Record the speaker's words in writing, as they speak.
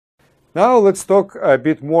Now let's talk a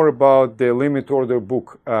bit more about the limit order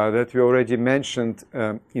book that we already mentioned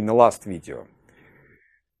in the last video.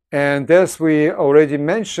 And as we already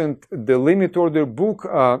mentioned, the limit order book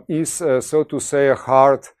is, so to say, a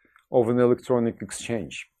heart of an electronic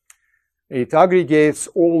exchange. It aggregates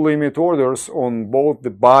all limit orders on both the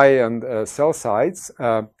buy and sell sides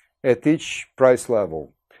at each price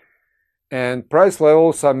level. And price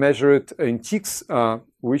levels are measured in ticks,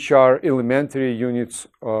 which are elementary units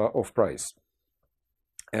of price.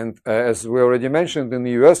 And as we already mentioned, in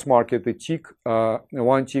the US market, the tick,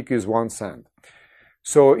 one tick is 1 cent.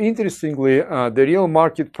 So interestingly, the real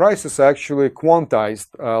market price is actually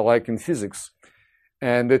quantized, like in physics.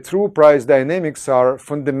 And the true price dynamics are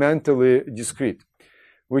fundamentally discrete,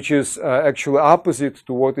 which is actually opposite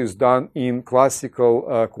to what is done in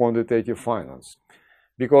classical quantitative finance.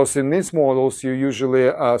 Because in these models, you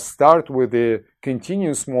usually start with a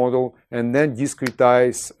continuous model and then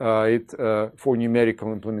discretize it for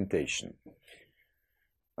numerical implementation.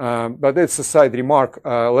 But that's a side remark.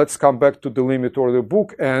 Let's come back to the limit order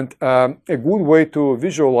book, and a good way to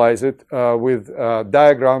visualize it with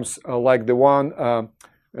diagrams like the one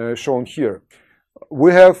shown here.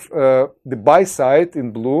 We have the buy side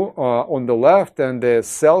in blue on the left and the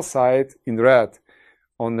sell side in red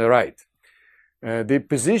on the right. The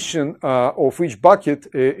position of each bucket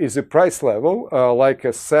is a price level, like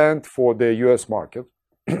a cent for the US market.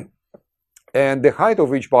 And the height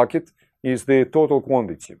of each bucket is the total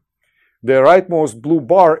quantity. The rightmost blue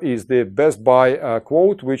bar is the best buy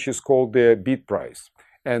quote, which is called the bid price.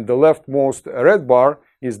 And the leftmost red bar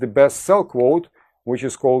is the best sell quote, which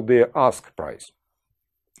is called the ask price.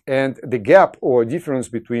 And the gap or difference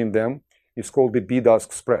between them is called the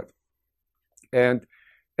bid-ask spread. And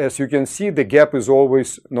as you can see, the gap is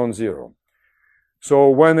always non-zero. So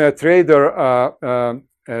when a trader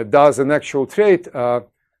does an actual trade,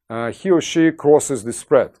 he or she crosses the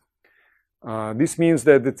spread. This means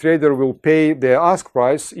that the trader will pay the ask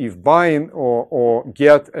price if buying or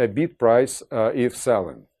get a bid price if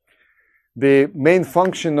selling. The main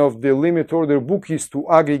function of the limit order book is to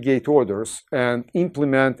aggregate orders and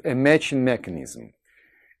implement a matching mechanism.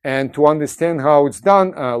 And to understand how it's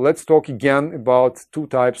done, let's talk again about two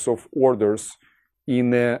types of orders in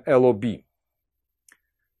LOB.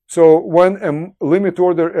 So when a limit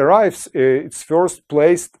order arrives, it's first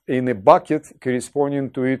placed in a bucket corresponding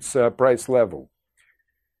to its price level.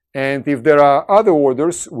 And if there are other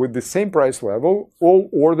orders with the same price level, all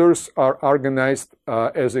orders are organized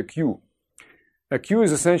as a queue. A queue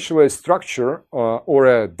is essentially a structure or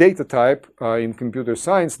a data type in computer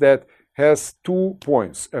science that has 2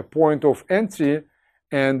 points, a point of entry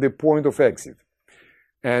and the point of exit.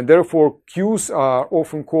 And therefore, queues are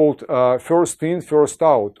often called first in, first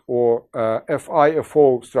out, or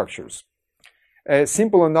FIFO structures. A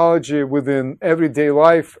simple analogy within everyday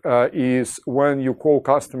life is when you call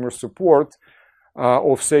customer support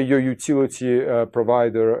of, say, your utility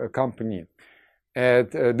provider company.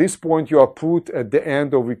 At this point, you are put at the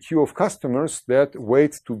end of a queue of customers that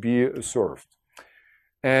wait to be served.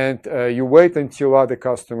 And you wait until other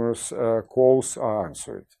customers' calls are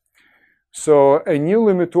answered. So a new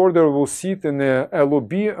limit order will sit in a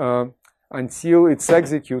LOB until it's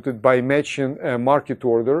executed by matching a market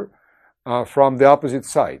order from the opposite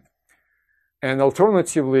side. And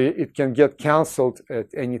alternatively, it can get cancelled at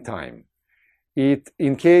any time.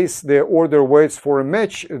 In case the order waits for a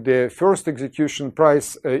match, the first execution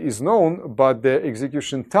price is known, but the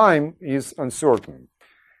execution time is uncertain.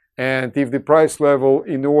 And if the price level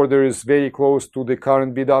in the order is very close to the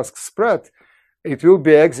current bid-ask spread, it will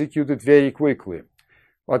be executed very quickly.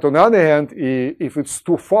 But on the other hand, if it's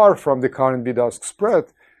too far from the current bid-ask spread,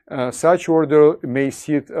 such order may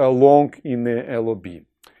sit long in the LOB.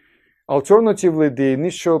 Alternatively, the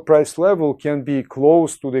initial price level can be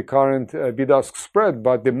close to the current bid-ask spread,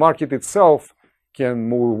 but the market itself can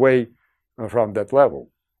move away from that level.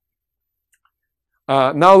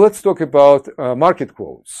 Now let's talk about market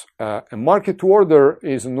quotes. A market order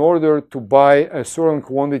is an order to buy a certain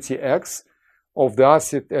quantity X of the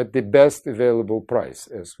asset at the best available price,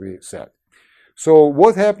 as we said. So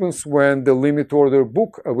what happens when the limit order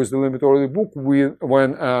book,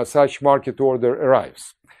 when such market order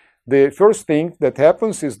arrives? The first thing that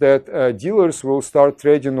happens is that dealers will start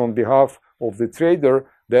trading on behalf of the trader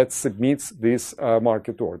that submits this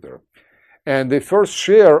market order. And the first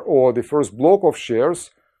share or the first block of shares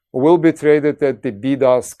will be traded at the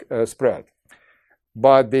bid-ask spread.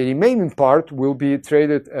 But the remaining part will be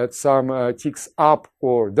traded at some ticks up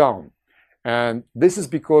or down. And this is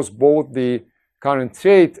because both the current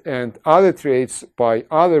trade and other trades by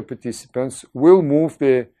other participants will move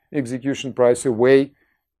the execution price away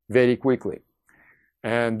very quickly.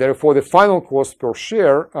 And therefore, the final cost per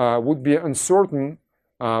share would be uncertain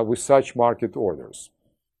with such market orders.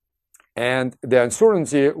 And the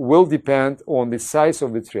uncertainty will depend on the size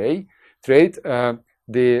of the trade,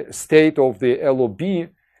 the state of the LOB,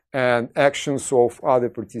 and actions of other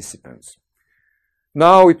participants.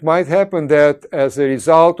 Now, it might happen that as a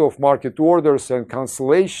result of market orders and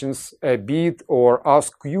cancellations, a bid or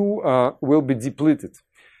ask queue will be depleted.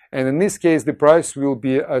 And in this case, the price will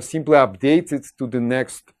be simply updated to the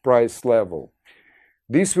next price level.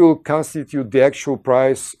 This will constitute the actual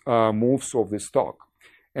price moves of the stock.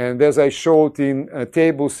 And as I showed in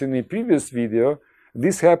tables in the previous video,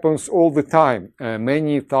 this happens all the time,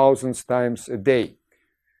 many thousands times a day.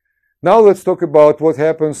 Now let's talk about what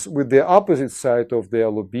happens with the opposite side of the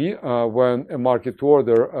LOB when a market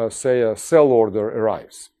order, say a sell order,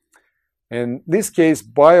 arrives. In this case,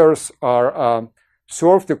 buyers are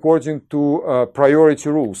served according to priority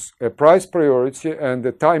rules, a price priority and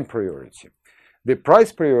a time priority. The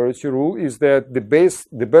price priority rule is that the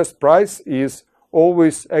best price is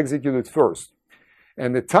always executed first.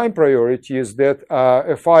 And the time priority is that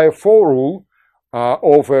a FIFO rule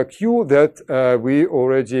of a queue that we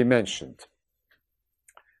already mentioned.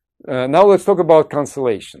 Now let's talk about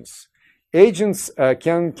cancellations. Agents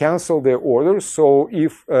can cancel their orders, so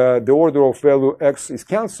if the order of value X is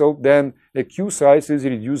canceled, then a queue size is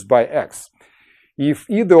reduced by X. If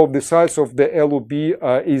either of the sides of the LOB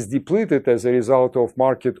is depleted as a result of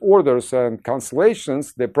market orders and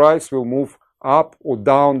cancellations, the price will move up or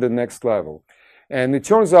down the next level. And it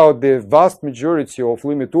turns out the vast majority of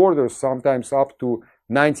limit orders, sometimes up to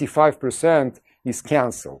 95%, is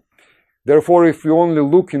canceled. Therefore, if we only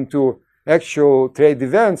look into actual trade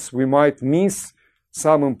events, we might miss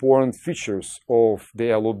some important features of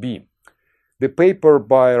the LOB. The paper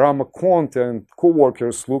by Ramakont and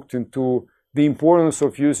co-workers looked into the importance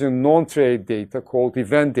of using non-trade data called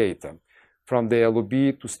event data from the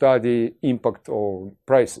LOB to study impact on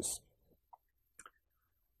prices.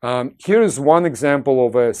 Here is one example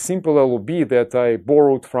of a simple LOB that I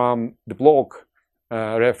borrowed from the blog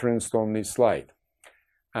referenced on this slide.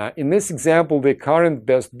 In this example, the current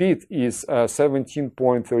best bid is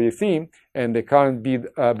 17.33, and the current bid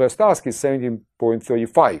best ask is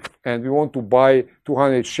 17.35, and we want to buy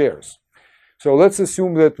 200 shares. So let's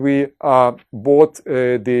assume that we bought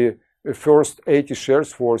the first 80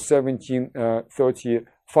 shares for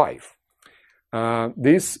 17.35.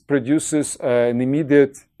 This produces an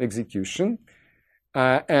immediate execution,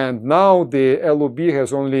 and now the LOB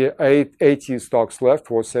has only 80 stocks left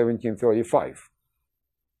for 17.35.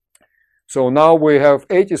 So now we have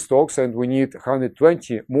 80 stocks and we need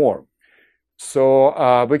 120 more. So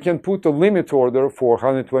we can put a limit order for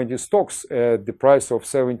 120 stocks at the price of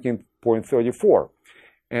 17.34.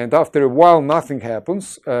 And after a while, nothing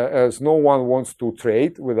happens as no one wants to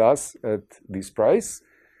trade with us at this price.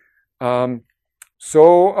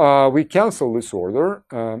 So we cancel this order,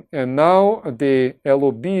 and now the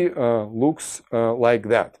LOB looks like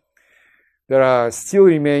that. There are still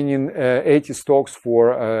remaining 80 stocks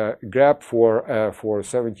for grab for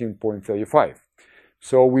 17.35.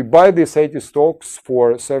 So we buy these 80 stocks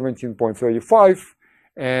for 17.35,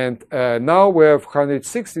 and now we have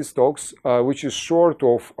 160 stocks, which is short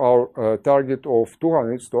of our target of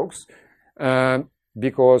 200 stocks.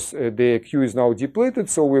 Because the queue is now depleted,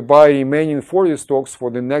 so we buy remaining 40 stocks for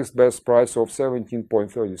the next best price of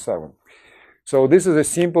 17.37. So this is a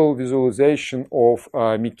simple visualization of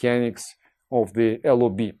mechanics of the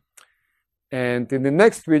LOB. And in the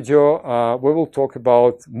next video, we will talk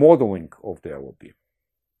about modeling of the LOB.